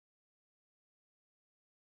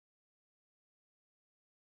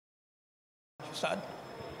start?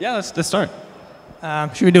 Yeah, let's start.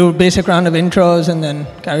 Should we do a basic round of intros and then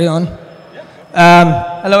carry on?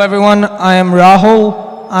 Hello, everyone. I am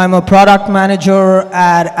Rahul. I'm a product manager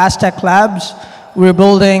at Aztec Labs. We're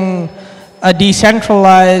building a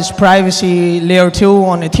decentralized privacy layer 2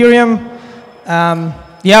 on Ethereum.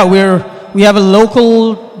 We have a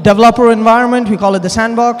local developer environment. We call it the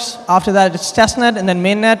sandbox. After that, it's testnet and then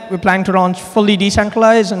mainnet. We're planning to launch fully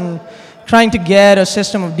decentralized and trying to get a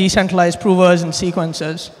system of decentralized provers and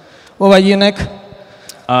sequencers. What about you, Nick?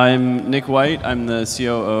 I'm Nick White. I'm the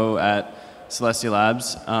COO at Celestia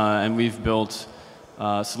Labs, and we've built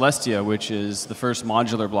Celestia, which is the first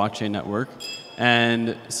modular blockchain network.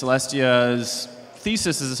 And Celestia's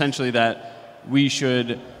thesis is essentially that we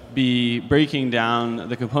should be breaking down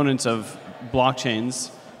the components of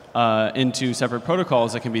blockchains into separate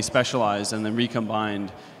protocols that can be specialized and then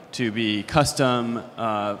recombined to be custom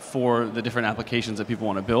for the different applications that people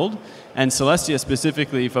want to build. And Celestia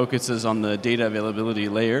specifically focuses on the data availability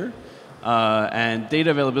layer. And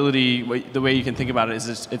data availability, the way you can think about it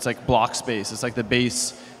is it's like block space. It's like the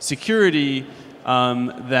base security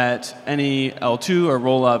that any L2 or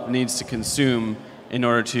rollup needs to consume in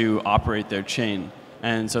order to operate their chain.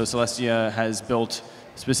 And so Celestia has built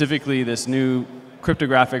specifically this new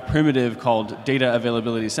cryptographic primitive called data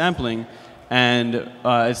availability sampling. And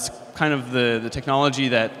it's kind of the technology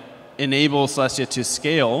that enables Celestia to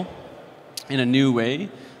scale in a new way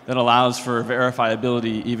that allows for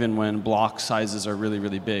verifiability even when block sizes are really,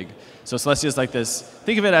 really big. So Celestia is like this,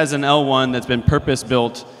 think of it as an L1 that's been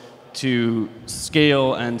purpose-built to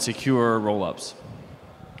scale and secure rollups.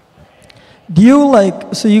 Do you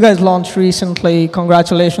so you guys launched recently,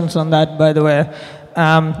 congratulations on that, by the way.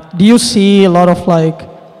 Do you see a lot of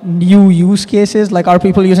new use cases? Like, are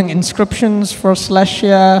people using inscriptions for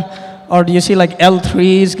Celestia? Or do you see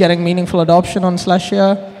L3s getting meaningful adoption on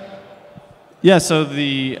Celestia? Yeah, so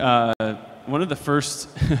one of the first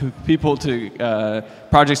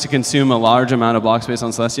projects to consume a large amount of block space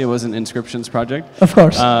on Celestia was an inscriptions project. Of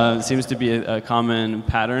course. It seems to be a common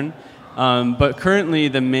pattern. But currently,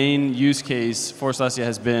 the main use case for Celestia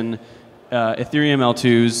has been Ethereum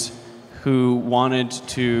L2s who wanted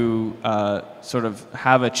to sort of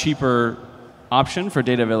have a cheaper option for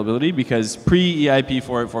data availability, because pre-EIP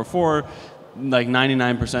 4844,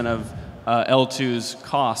 99% of L2's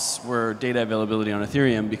costs were data availability on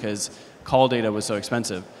Ethereum because call data was so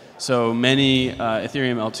expensive. So many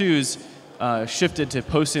Ethereum L2s shifted to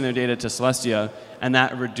posting their data to Celestia, and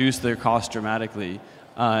that reduced their cost dramatically.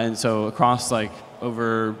 And so across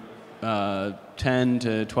over 10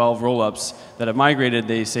 to 12 rollups that have migrated,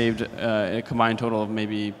 they saved a combined total of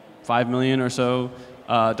maybe $5 million or so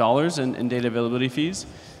dollars in data availability fees.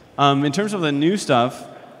 In terms of the new stuff,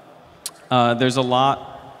 there's a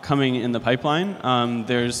lot coming in the pipeline.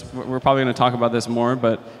 We're probably going to talk about this more,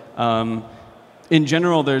 but in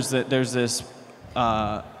general, there's this,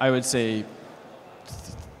 I would say,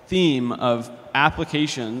 theme of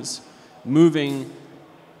applications moving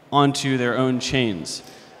onto their own chains.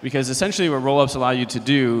 Because essentially what rollups allow you to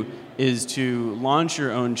do is to launch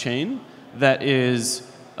your own chain that is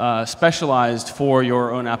specialized for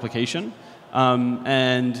your own application,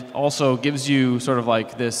 and also gives you sort of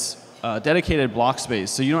this dedicated block space.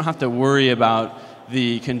 So you don't have to worry about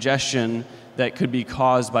the congestion that could be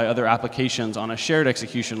caused by other applications on a shared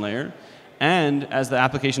execution layer. And as the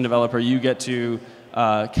application developer, you get to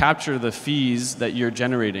capture the fees that you're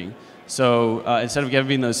generating. So instead of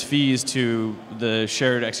giving those fees to the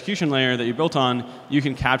shared execution layer that you built on, you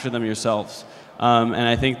can capture them yourselves. And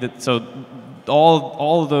I think that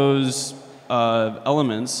all of those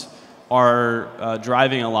elements are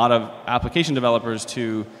driving a lot of application developers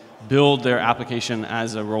to build their application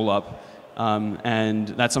as a rollup. And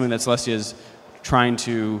that's something that Celestia is trying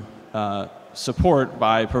to support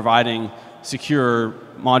by providing secure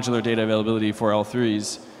modular data availability for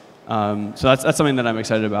L3s. So that's something that I'm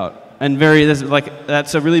excited about. And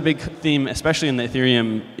that's a really big theme, especially in the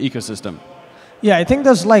Ethereum ecosystem. Yeah, I think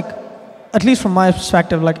there's at least from my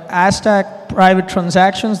perspective, Aztec private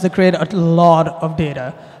transactions, they create a lot of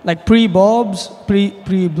data. Pre-blobs,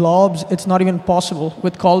 it's not even possible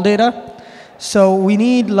with call data. So we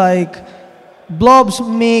need blobs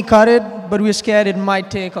may cut it, but we're scared it might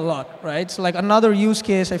take a lot, right? So another use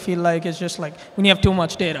case I feel is just when you have too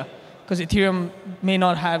much data, because Ethereum may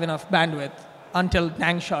not have enough bandwidth until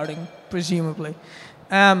dank sharding, presumably.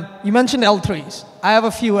 You mentioned L3s. I have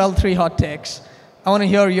a few L3 hot takes. I want to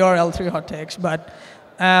hear your L3 hot takes, but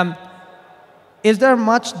is there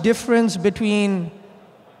much difference between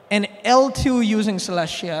an L2 using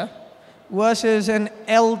Celestia versus an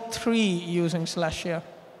L3 using Celestia?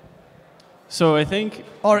 So I think...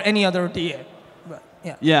 Or any other DA.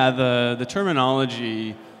 Yeah, the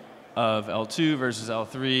terminology of L2 versus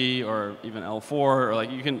L3 or even L4, or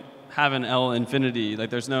like you can have an L infinity. Like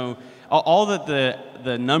there's no, all that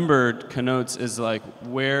the number connotes is like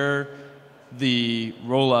where the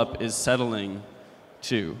rollup is settling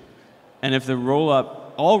to. And if the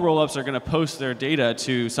rollup, all rollups are going to post their data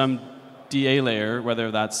to some DA layer,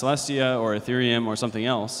 whether that's Celestia or Ethereum or something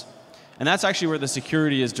else. And that's actually where the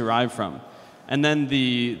security is derived from. And then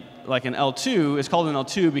like an L2 is called an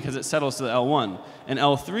L2 because it settles to the L1. An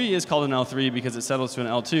L3 is called an L3 because it settles to an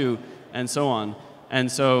L2, and so on.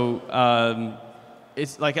 And so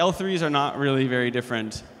it's like L3s are not really very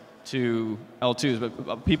different to L2s,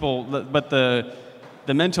 but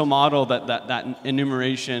the mental model that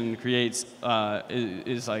enumeration creates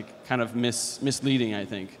is like kind of misleading, I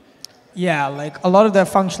think. Yeah, like a lot of their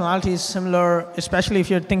functionality is similar, especially if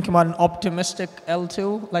you're thinking about an optimistic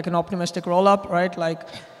L2, like an optimistic rollup, right? Like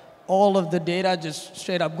all of the data just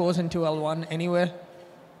straight up goes into L1 anyway,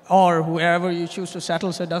 or wherever you choose to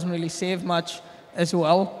settle, so it doesn't really save much as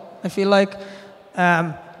well, I feel like.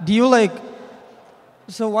 Do you like,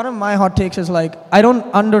 so one of my hot takes is like, I don't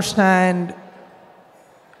understand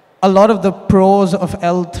a lot of the pros of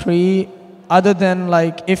L3 other than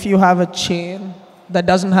like if you have a chain that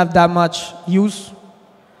doesn't have that much use,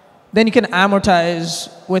 then you can amortize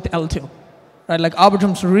with L2, right? Like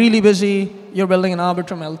Arbitrum's really busy, you're building an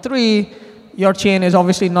Arbitrum L3, your chain is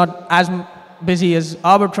obviously not as busy as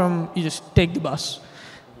Arbitrum, you just take the bus.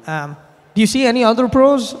 Do you see any other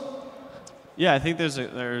pros? Yeah, I think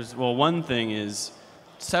there's well, one thing is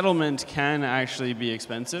settlement can actually be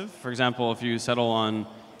expensive. For example, if you settle on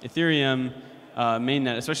Ethereum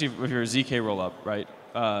mainnet, especially if you're a ZK rollup, right?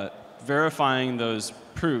 Verifying those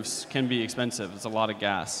proofs can be expensive. It's a lot of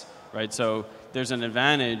gas, right? So there's an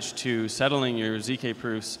advantage to settling your ZK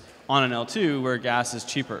proofs on an L2 where gas is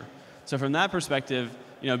cheaper. So from that perspective,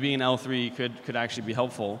 being an L3 could actually be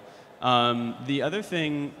helpful. The other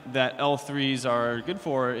thing that L3s are good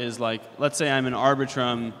for is like, let's say I'm an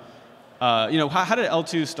Arbitrum. How did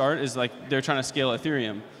L2 start? Is like they're trying to scale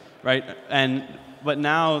Ethereum, right? But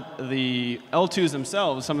now the L2s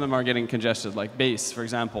themselves, some of them are getting congested, like Base, for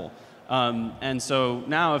example. And so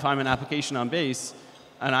now if I'm an application on Base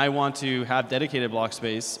and I want to have dedicated block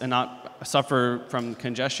space and not suffer from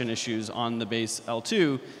congestion issues on the Base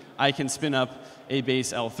L2, I can spin up a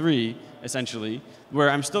Base L3, essentially,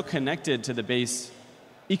 where I'm still connected to the Base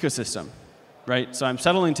ecosystem, right? So I'm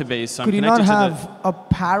settling to Base. So Could you not have a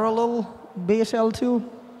parallel Base L2?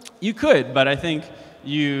 You could, but I think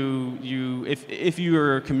if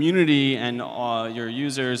your community and your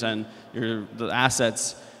users and the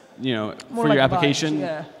assets, for like your application vibes,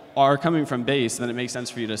 yeah, are coming from Base, then it makes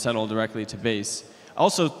sense for you to settle directly to Base.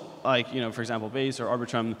 Also, like for example, Base or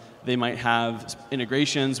Arbitrum, they might have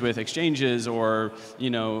integrations with exchanges or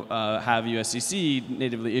have USDC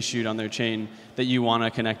natively issued on their chain that you want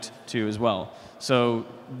to connect to as well. So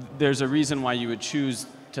there's a reason why you would choose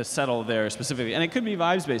to settle there specifically, and it could be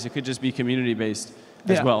vibes based. It could just be community based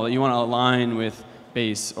as well. You want to align with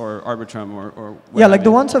Base or Arbitrum or yeah, like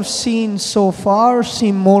the ones I've seen so far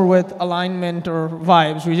seem more with alignment or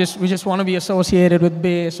vibes. We just want to be associated with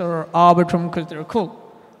Base or Arbitrum because they're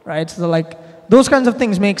cool, right? So like those kinds of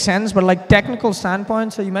things make sense, but like technical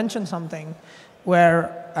standpoint, so you mentioned something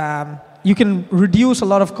where you can reduce a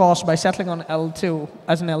lot of cost by settling on L2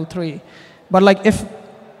 as an L3. But like if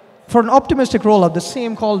for an optimistic rollup, the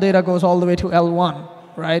same call data goes all the way to L1,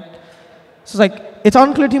 right? So it's like, it's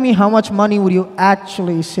unclear to me how much money would you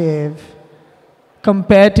actually save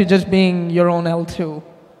compared to just being your own L2,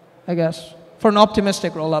 I guess, for an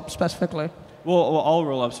optimistic rollup specifically. Well, all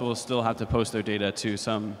rollups will still have to post their data to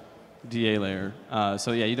some DA layer.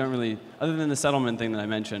 So yeah, you don't really, other than the settlement thing that I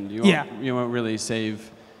mentioned, you won't really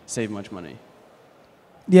save much money.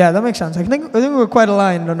 Yeah, that makes sense. I think we're quite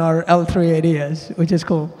aligned on our L3 ideas, which is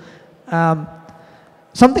cool.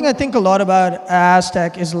 Something I think a lot about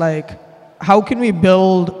Aztec is like, how can we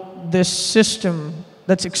build this system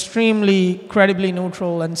that's extremely credibly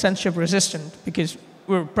neutral and censorship resistant because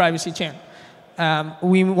we're a privacy chain.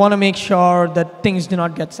 We want to make sure that things do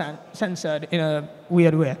not get censored in a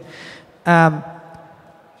weird way.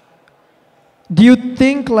 Do you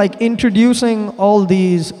think like introducing all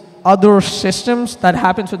these other systems that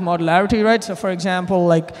happens with modularity, right? So for example,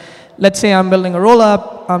 like let's say I'm building a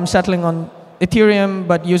rollup, I'm settling on Ethereum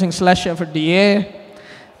but using Celestia for DA.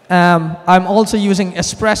 I'm also using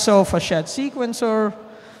Espresso for shared sequencer.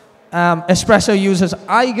 Espresso uses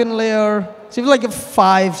eigenlayer. So you have like a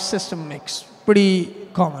 5-system mix, pretty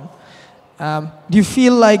common. Do you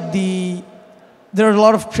feel like there are a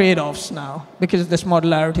lot of trade-offs now because of this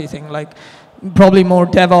modularity thing? Like probably more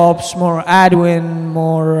DevOps, more admin,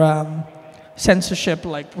 more censorship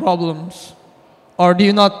like problems? Or do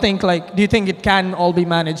you not think do you think it can all be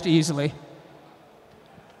managed easily?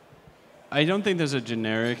 I don't think there's a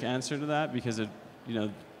generic answer to that because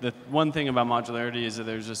the one thing about modularity is that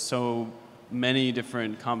there's just so many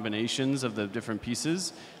different combinations of the different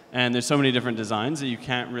pieces, and there's so many different designs that you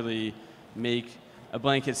can't really make a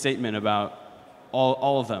blanket statement about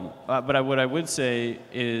all of them. But what I would say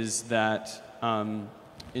is that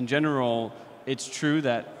in general, it's true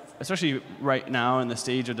that, especially right now in the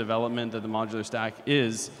stage of development that the modular stack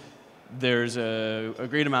is, there's a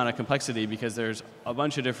great amount of complexity because there's a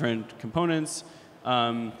bunch of different components.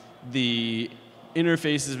 The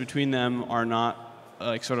interfaces between them are not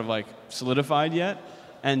sort of solidified yet,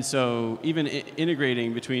 and so even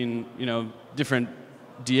integrating between different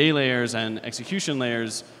DA layers and execution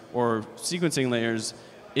layers or sequencing layers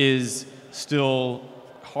is still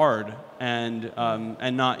hard and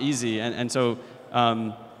not easy. And so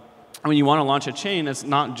when you want to launch a chain, it's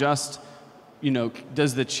not just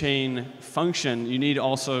does the chain function? You need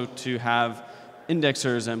also to have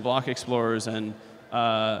indexers and block explorers, and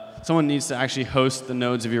someone needs to actually host the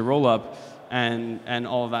nodes of your rollup and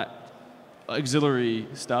all of that auxiliary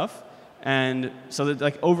stuff. And so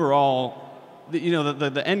that overall,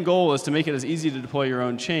 the end goal is to make it as easy to deploy your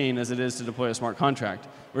own chain as it is to deploy a smart contract.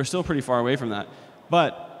 We're still pretty far away from that.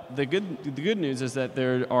 But the good news is that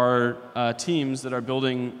there are teams that are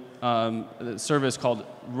building a service called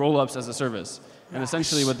rollups as a service. And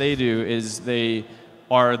essentially what they do is they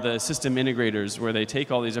are the system integrators where they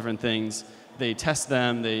take all these different things, they test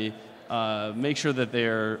them, they make sure that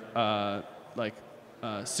they're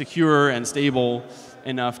secure and stable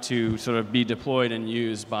enough to sort of be deployed and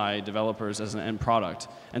used by developers as an end product.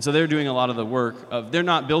 And so they're doing a lot of the work of, they're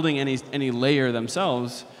not building any layer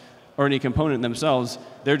themselves or any component themselves,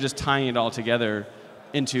 they're just tying it all together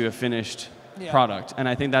into a finished product. And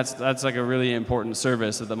I think that's like a really important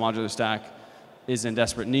service that the modular stack is in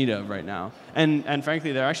desperate need of right now. And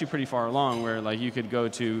frankly, they're actually pretty far along where you could go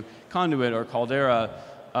to Conduit or Caldera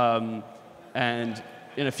and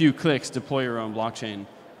in a few clicks deploy your own blockchain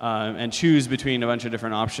and choose between a bunch of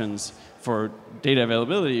different options for data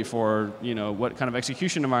availability, for what kind of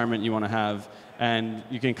execution environment you want to have, and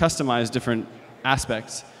you can customize different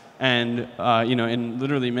aspects. And in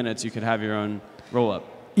literally minutes, you could have your own rollup.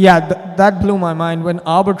 Yeah, that blew my mind. When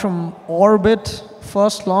Arbitrum Orbit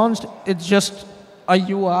first launched, it's just a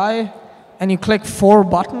UI, and you click 4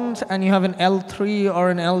 buttons, and you have an L3 or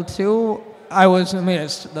an L2. I was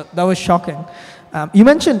amazed. That was shocking. You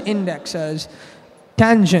mentioned indexers.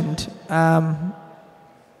 Tangent. Are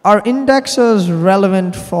indexers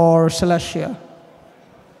relevant for Celestia?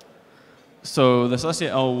 So the Celestia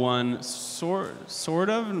L1 sort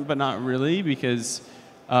of, but not really, because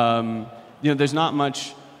there's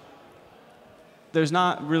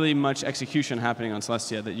not really much execution happening on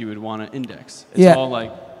Celestia that you would want to index. It's all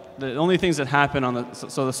the only things that happen on the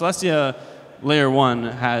Celestia layer 1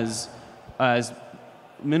 has as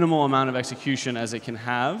minimal amount of execution as it can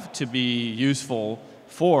have to be useful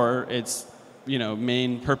for its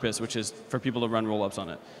main purpose, which is for people to run rollups on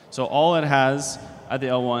it. So all it has at the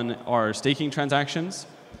L1 are staking transactions,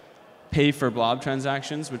 pay for blob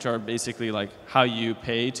transactions, which are basically how you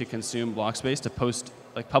pay to consume block space to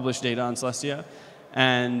publish data on Celestia,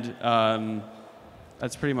 and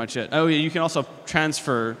that's pretty much it. Oh yeah, you can also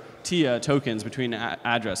transfer TIA tokens between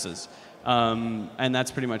addresses, and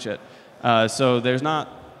that's pretty much it. So there's not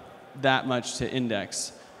that much to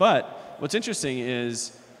index. But what's interesting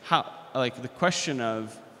is how, the question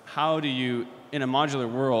of how do you, in a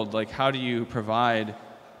modular world, how do you provide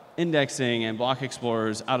indexing and block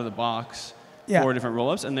explorers out of the box for different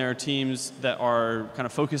rollups? And there are teams that are kind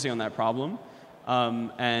of focusing on that problem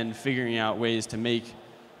and figuring out ways to make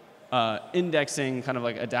indexing kind of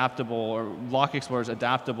adaptable, or block explorers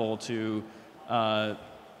adaptable to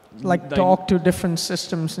talk to different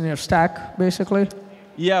systems in your stack, basically?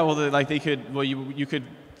 Yeah, well, you could,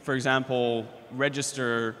 for example,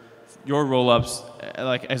 register your rollups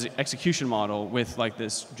as an execution model with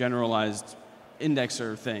this generalized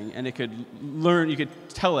indexer thing, and it could learn, you could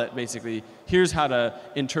tell it basically, here's how to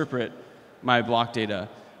interpret my block data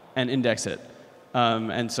and index it.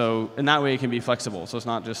 And so in that way it can be flexible, so it's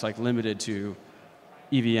not just limited to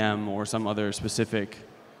EVM or some other specific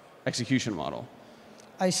execution model.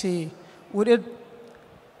 I see. Would it,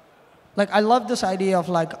 I love this idea of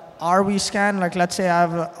RB scan, let's say I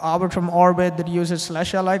have an Arbitrum Orbit that uses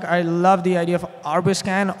Celestia, I love the idea of RB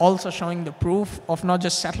scan also showing the proof of not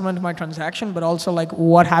just settlement of my transaction, but also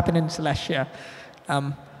what happened in Celestia.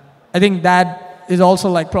 I think that is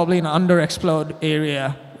also probably an underexplored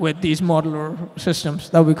area with these modular systems.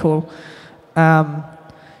 That would be cool.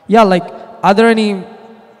 Yeah, like, are there any,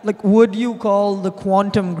 like, would you call the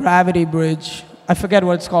quantum gravity bridge, I forget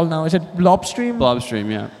what it's called now, is it Blobstream?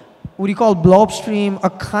 Blobstream, yeah. Would you call Blobstream a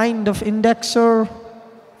kind of indexer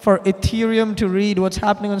for Ethereum to read what's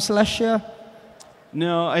happening on Celestia?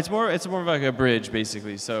 No, it's more of like a bridge,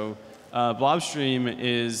 basically. So Blobstream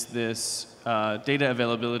is this data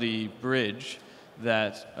availability bridge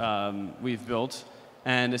that we've built.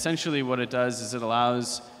 And essentially what it does is it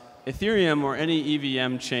allows Ethereum or any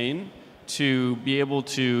EVM chain to be able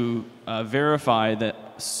to verify that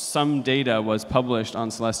some data was published on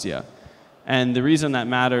Celestia. And the reason that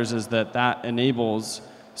matters is that that enables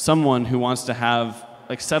someone who wants to have,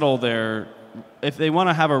 like, settle their, if they want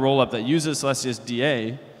to have a rollup that uses Celestia's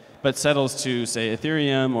DA, but settles to, say,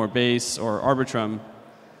 Ethereum or Base or Arbitrum,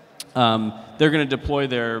 they're going to deploy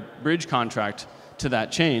their bridge contract to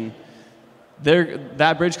that chain.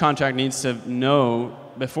 That bridge contract needs to know,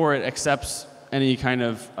 before it accepts any kind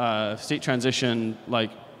of state transition,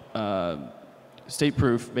 like state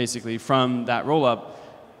proof, basically, from that rollup,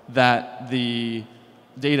 that the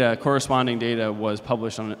data, corresponding data, was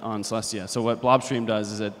published on Celestia. So what Blobstream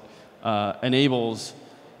does is it enables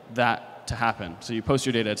that to happen. So you post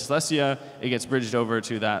your data to Celestia, it gets bridged over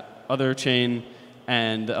to that other chain,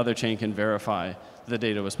 and the other chain can verify the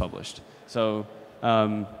data was published. So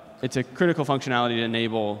it's a critical functionality to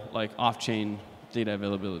enable, like, off-chain data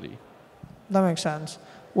availability. That makes sense.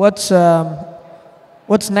 What's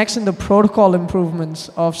next in the protocol improvements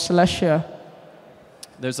of Celestia?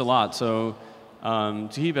 There's a lot. So to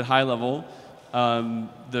keep it high level, one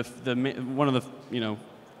of the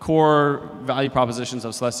core value propositions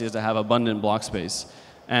of Celestia is to have abundant block space.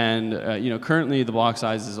 And currently the block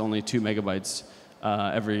size is only 2 megabytes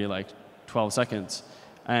every, like, 12 seconds.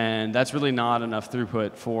 And that's really not enough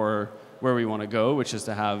throughput for where we want to go, which is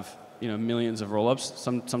to have millions of rollups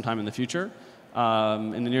sometime in the future.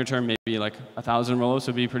 In the near term, maybe like 1,000 rollups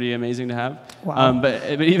would be pretty amazing to have. Wow.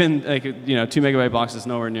 But even, like, 2 megabyte blocks is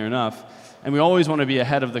nowhere near enough. And we always want to be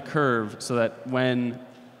ahead of the curve so that when,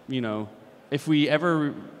 if we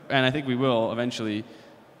ever, and I think we will eventually,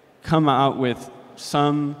 come out with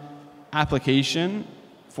some application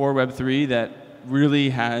for Web3 that really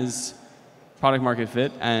has product market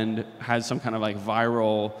fit and has some kind of, like,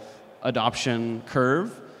 viral adoption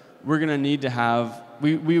curve, we're going to need to have,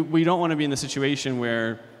 we don't want to be in the situation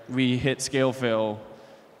where we hit scale fail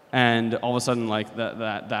and all of a sudden, like,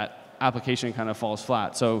 that application kind of falls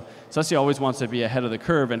flat. So Celestia always wants to be ahead of the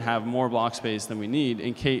curve and have more block space than we need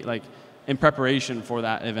in preparation for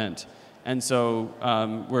that event. And so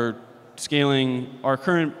we're scaling, our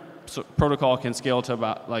current protocol can scale to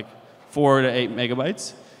about, like, 4 to 8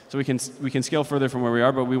 megabytes. So we can scale further from where we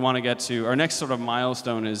are, but we want to get to, our next sort of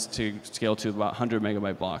milestone is to scale to about 100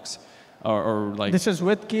 megabyte blocks. Or like, this is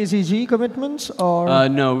with KZG commitments, or?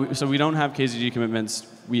 No, so we don't have KZG commitments.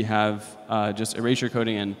 We have just erasure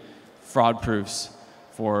coding and fraud proofs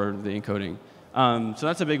for the encoding. So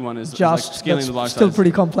that's a big one, is like scaling the block size. Still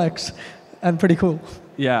pretty complex and pretty cool.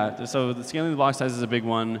 Yeah, so the scaling the block size is a big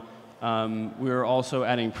one. We're also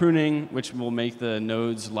adding pruning, which will make the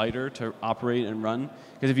nodes lighter to operate and run.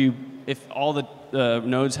 Because if all the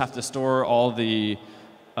nodes have to store all the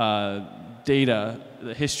data,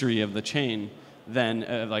 the history of the chain,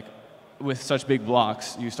 then like, with such big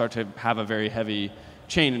blocks, you start to have a very heavy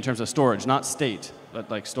chain in terms of storage, not state,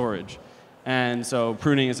 but, like, storage. And so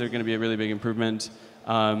pruning is going to be a really big improvement.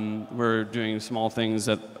 We're doing small things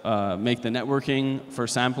that make the networking for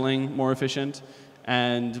sampling more efficient.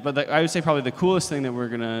 But I would say probably the coolest thing that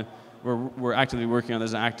we're actively working on,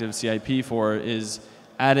 there's an active CIP for, is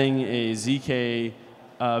adding a ZK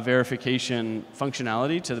verification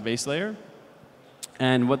functionality to the base layer.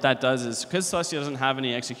 And what that does is, because Celestia doesn't have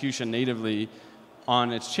any execution natively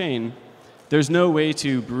on its chain, there's no way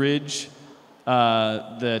to bridge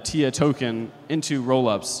the TIA token into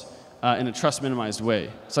rollups in a trust minimized way.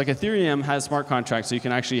 It's like Ethereum has smart contracts, so you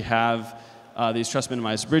can actually have these trust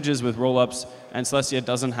minimized bridges with rollups, and Celestia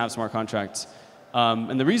doesn't have smart contracts.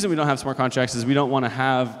 And the reason we don't have smart contracts is we don't want to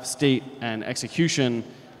have state and execution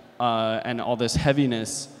and all this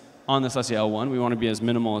heaviness on the Celestia L1. We want to be as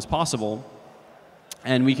minimal as possible.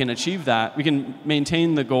 And we can achieve that. We can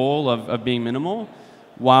maintain the goal of being minimal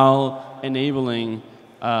while enabling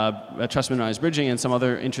a trust minimized bridging and some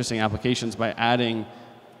other interesting applications by adding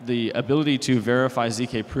the ability to verify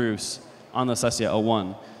ZK proofs on the Celestia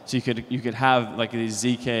L1. So you could have, like, these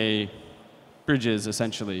ZK bridges,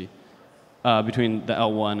 essentially, between the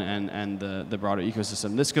L1 and the broader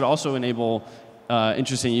ecosystem. This could also enable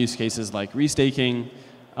interesting use cases like restaking.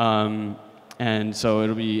 And so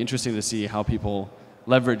it'll be interesting to see how people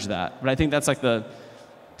leverage that. But I think that's like the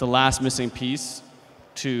last missing piece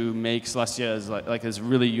to make Celestia as like this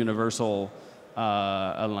really universal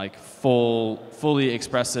and like fully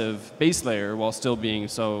expressive base layer while still being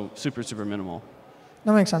so super, super minimal.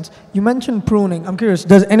 That makes sense. You mentioned pruning. I'm curious,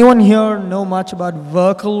 does anyone here know much about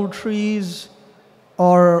Verkle trees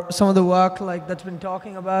or some of the work like that's been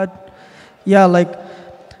talking about? Yeah, like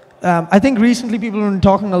I think recently people have been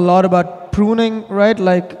talking a lot about pruning, right?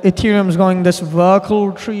 Like Ethereum's going this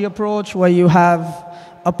Verkle tree approach where you have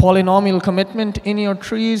a polynomial commitment in your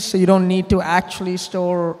trees, so you don't need to actually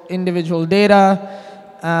store individual data.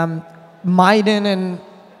 Maiden and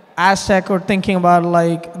Aztec are thinking about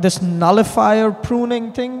like this nullifier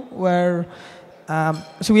pruning thing where,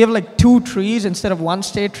 so we have like 2 trees instead of 1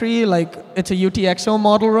 state tree, like it's a UTXO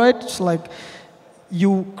model, right? It's like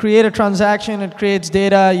you create a transaction, it creates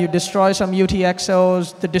data, you destroy some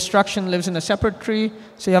UTXOs, the destruction lives in a separate tree,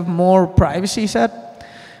 so you have more privacy set.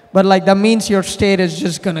 But like that means your state is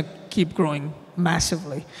just gonna keep growing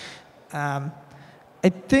massively. I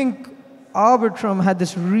think Arbitrum had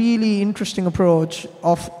this really interesting approach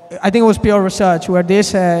of, I think it was Pure Research, where they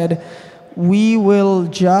said, we will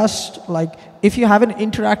just, like, if you haven't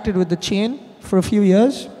interacted with the chain for a few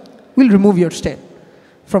years, we'll remove your state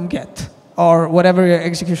from Geth or whatever your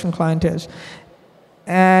execution client is.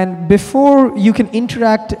 And before you can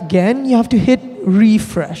interact again, you have to hit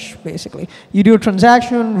refresh, basically. You do a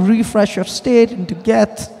transaction, refresh your state into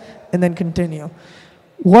Geth, and then continue.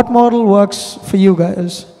 What model works for you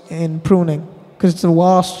guys in pruning? Because it's a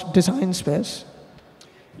vast design space.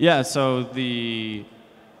 Yeah, so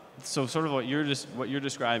sort of what you're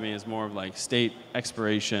describing is more of like state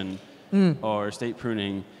expiration or state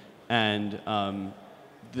pruning, and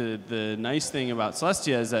the nice thing about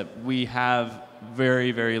Celestia is that we have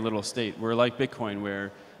very, very little state. We're like Bitcoin,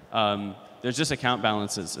 where there's just account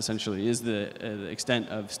balances, essentially, is the extent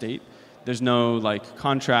of state. There's no like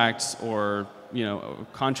contracts or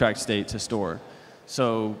contract state to store.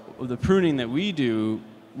 So the pruning that we do,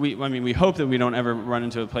 we hope that we don't ever run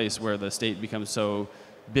into a place where the state becomes so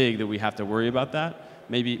big that we have to worry about that.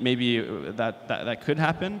 Maybe that could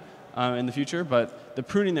happen in the future, but the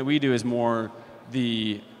pruning that we do is more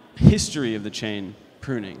the history of the chain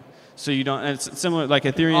pruning. So you don't, and it's similar, like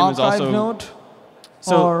Ethereum is also... Archive node?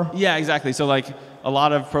 So, yeah, exactly. So like a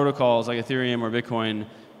lot of protocols like Ethereum or Bitcoin,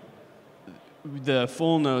 the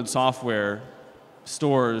full node software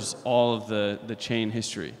stores all of the chain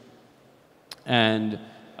history. And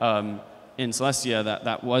in Celestia,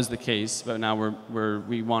 that was the case, but now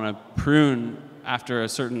we want to prune after a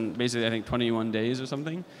certain, basically I think 21 days or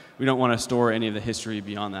something. We don't want to store any of the history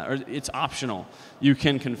beyond that. Or it's optional. You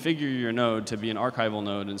can configure your node to be an archival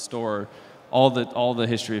node and store all the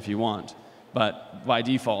history if you want. But by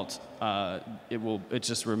default, it's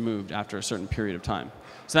just removed after a certain period of time.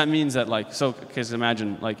 So that means that because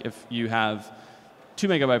imagine like if you have 2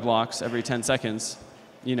 megabyte blocks every 10 seconds,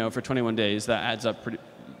 for 21 days, that adds up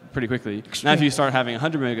pretty quickly. Extreme. Now if you start having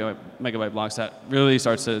 100 megabyte blocks, that really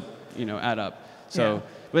starts to add up. So,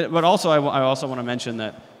 yeah. But also I also want to mention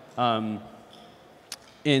that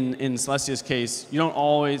in Celestia's case, you don't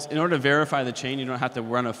always, in order to verify the chain, you don't have to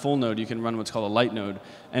run a full node. You can run what's called a light node.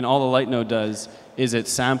 And all the light node does is it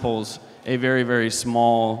samples a very, very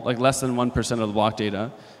small, like less than 1% of the block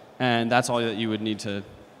data. And that's all that you would need to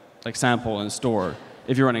sample and store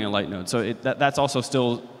if you're running a light node. So that's also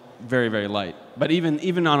still very, very light. But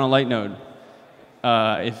even on a light node,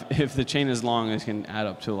 if the chain is long, it can add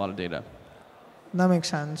up to a lot of data. That makes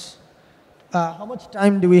sense. How much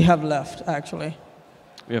time do we have left, actually?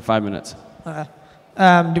 We have 5 minutes.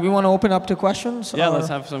 Do we want to open up to questions? Yeah, let's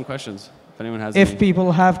have some questions. If anyone has any.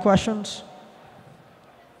 People have questions.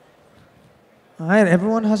 All right,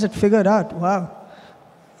 everyone has it figured out. Wow.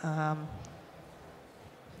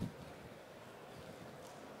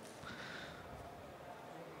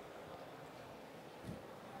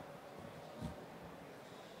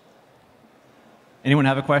 Anyone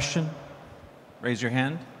have a question? Raise your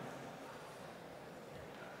hand.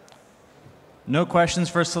 No questions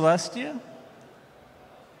for Celestia?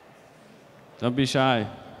 Don't be shy.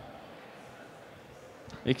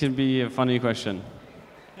 It can be a funny question.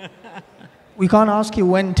 We can't ask you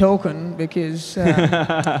when token because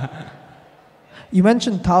you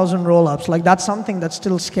mentioned 1,000 rollups. Like that's something that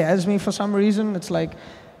still scares me for some reason. It's like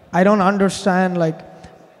I don't understand. Like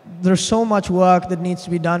there's so much work that needs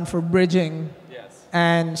to be done for bridging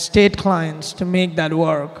and state clients to make that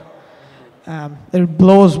work. It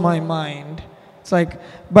blows my mind. It's like,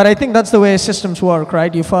 but I think that's the way systems work,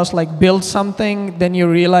 right? You first build something, then you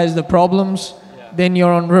realize the problems, then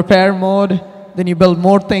you're on repair mode, then you build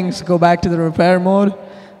more things, go back to the repair mode.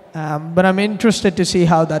 But I'm interested to see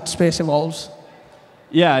how that space evolves.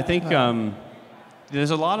 Yeah, I think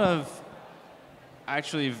there's a lot of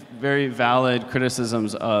actually very valid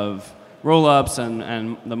criticisms of roll-ups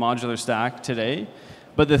and the modular stack today.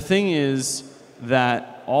 But the thing is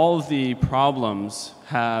that all of the problems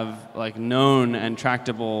have like known and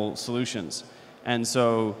tractable solutions. And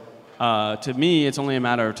so to me, it's only a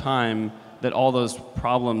matter of time that all those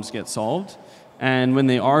problems get solved. And when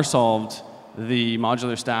they are solved, the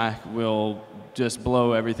modular stack will just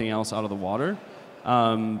blow everything else out of the water.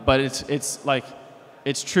 But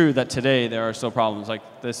it's true that today there are still problems like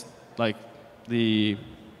this. Like the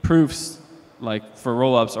proofs, like for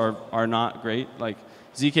rollups, are not great. Like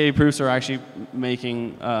ZK proofs are actually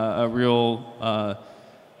making a real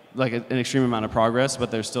like an extreme amount of progress,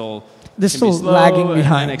 but they're still lagging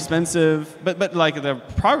behind and expensive. But like the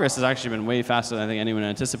progress has actually been way faster than I think anyone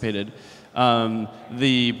anticipated.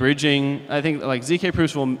 The bridging, I think like ZK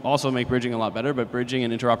proofs will also make bridging a lot better, but bridging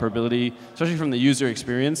and interoperability, especially from the user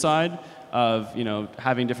experience side of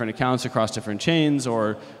having different accounts across different chains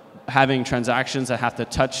or having transactions that have to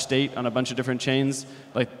touch state on a bunch of different chains,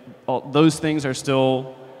 like those things are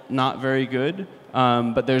still not very good.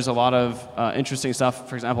 But there's a lot of interesting stuff,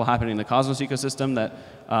 for example, happening in the Cosmos ecosystem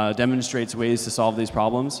that demonstrates ways to solve these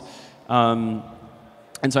problems. And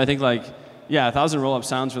so I think like, yeah, 1,000 rollups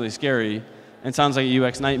sounds really scary. It sounds like a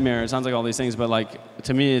UX nightmare. It sounds like all these things, but like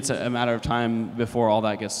to me, it's a matter of time before all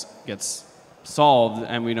that gets solved,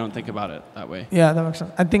 and we don't think about it that way. Yeah, that makes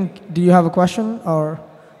sense. I think. Do you have a question or?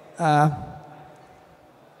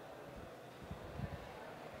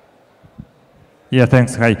 Yeah,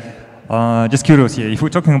 thanks. Hi. Just curious here, if we're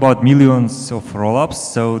talking about millions of rollups,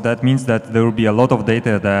 so that means that there will be a lot of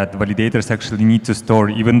data that validators actually need to store,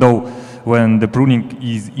 even though when the pruning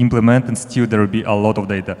is implemented, still there will be a lot of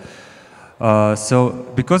data. So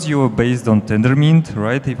because you are based on Tendermint,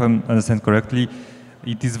 right, if I understand correctly,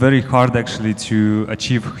 it is very hard actually to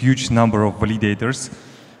achieve huge number of validators.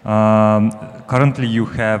 Currently you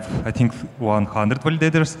have, I think, 100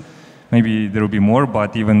 validators. Maybe there will be more,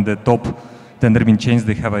 but even the top Tendermint chains,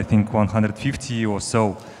 they have, I think, 150 or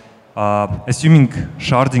so. Assuming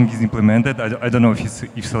sharding is implemented, I don't know if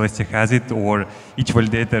Celestia has it or each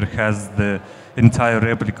validator has the entire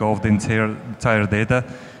replica of the entire data.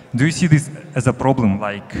 Do you see this as a problem?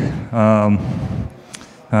 Like,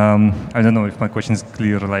 I don't know if my question is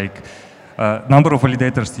clear. Like, number of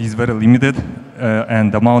validators is very limited,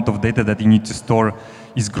 and the amount of data that you need to store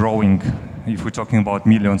is growing. If we're talking about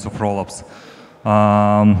millions of rollups.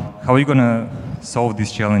 How are you going to solve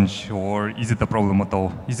this challenge, or is it a problem at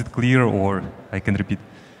all? Is it clear, or I can repeat?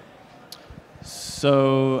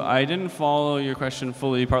 So I didn't follow your question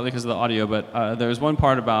fully, partly because of the audio, but there's one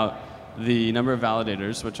part about the number of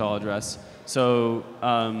validators, which I'll address. So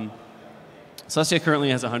Celestia currently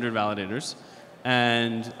has 100 validators.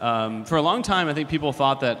 And for a long time, I think people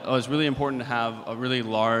thought that it's really important to have a really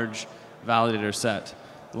large validator set.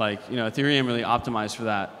 Like, Ethereum really optimized for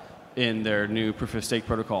that in their new proof of stake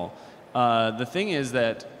protocol. The thing is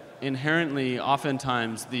that inherently,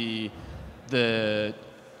 oftentimes, the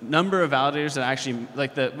number of validators that actually,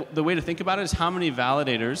 like the way to think about it is how many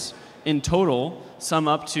validators in total sum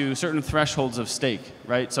up to certain thresholds of stake,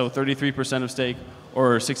 right? So 33% of stake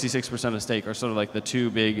or 66% of stake are sort of like the two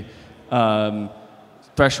big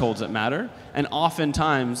thresholds that matter. And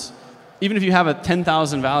oftentimes, even if you have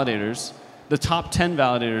 10,000 validators, the top 10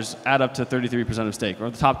 validators add up to 33% of stake, or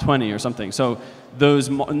the top 20 or something. So those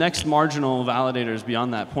next marginal validators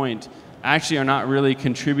beyond that point actually are not really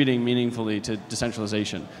contributing meaningfully to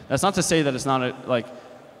decentralization. That's not to say that it's not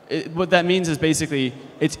what that means is basically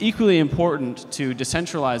it's equally important to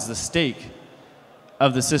decentralize the stake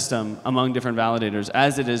of the system among different validators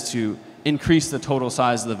as it is to increase the total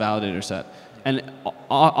size of the validator set. And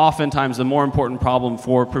oftentimes the more important problem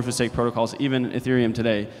for proof of stake protocols, even Ethereum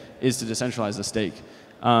today, is to decentralize the stake.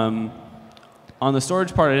 On the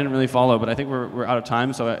storage part, I didn't really follow, but I think we're out of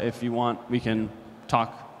time. So if you want, we can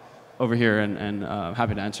talk over here, and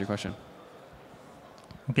happy to answer your question.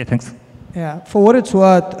 Okay, thanks. Yeah, for what it's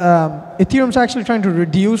worth, Ethereum's actually trying to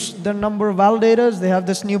reduce the number of validators. They have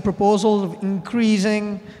this new proposal of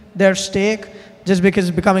increasing their stake just because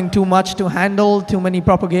it's becoming too much to handle, too many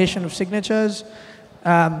propagation of signatures.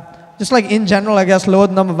 Just like in general, I guess, lower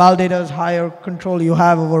the number of validators, higher control you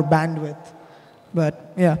have over bandwidth.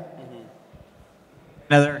 But yeah.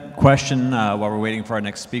 Another question while we're waiting for our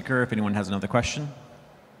next speaker, if anyone has another question.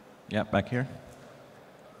 Yeah, back here.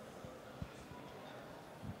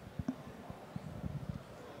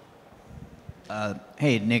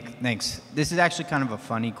 Hey, Nick, thanks. This is actually kind of a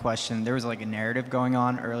funny question. There was like a narrative going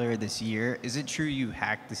on earlier this year. Is it true you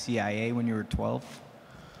hacked the CIA when you were 12?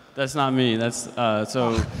 That's not me. That's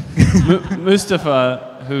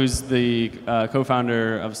Mustafa, who's the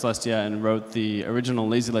co-founder of Celestia and wrote the original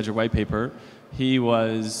Lazy Ledger white paper. He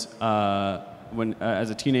was, as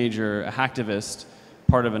a teenager, a hacktivist,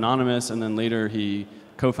 part of Anonymous, and then later he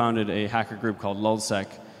co-founded a hacker group called LulzSec,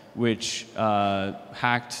 which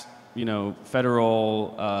hacked,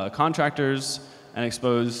 federal contractors and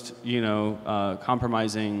exposed,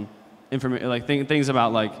 compromising information, things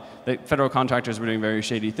about that federal contractors were doing very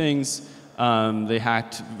shady things. They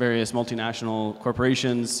hacked various multinational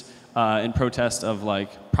corporations in protest of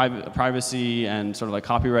privacy and sort of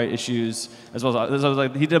copyright issues, as well as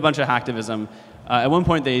he did a bunch of hacktivism. At one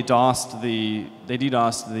point, they DDoSed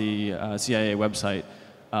the CIA website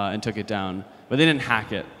and took it down, but they didn't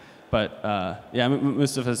hack it. But yeah,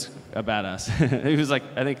 Mustafa's a badass. He was I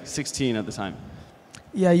think 16 at the time.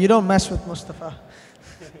 Yeah, you don't mess with Mustafa.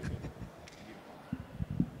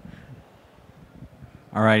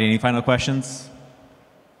 All right, any final questions?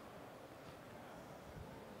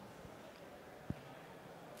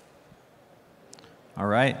 All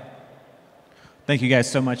right. Thank you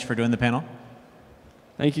guys so much for doing the panel.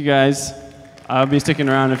 Thank you guys. I'll be sticking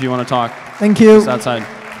around if you want to talk. Thank you. Just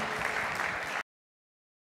outside.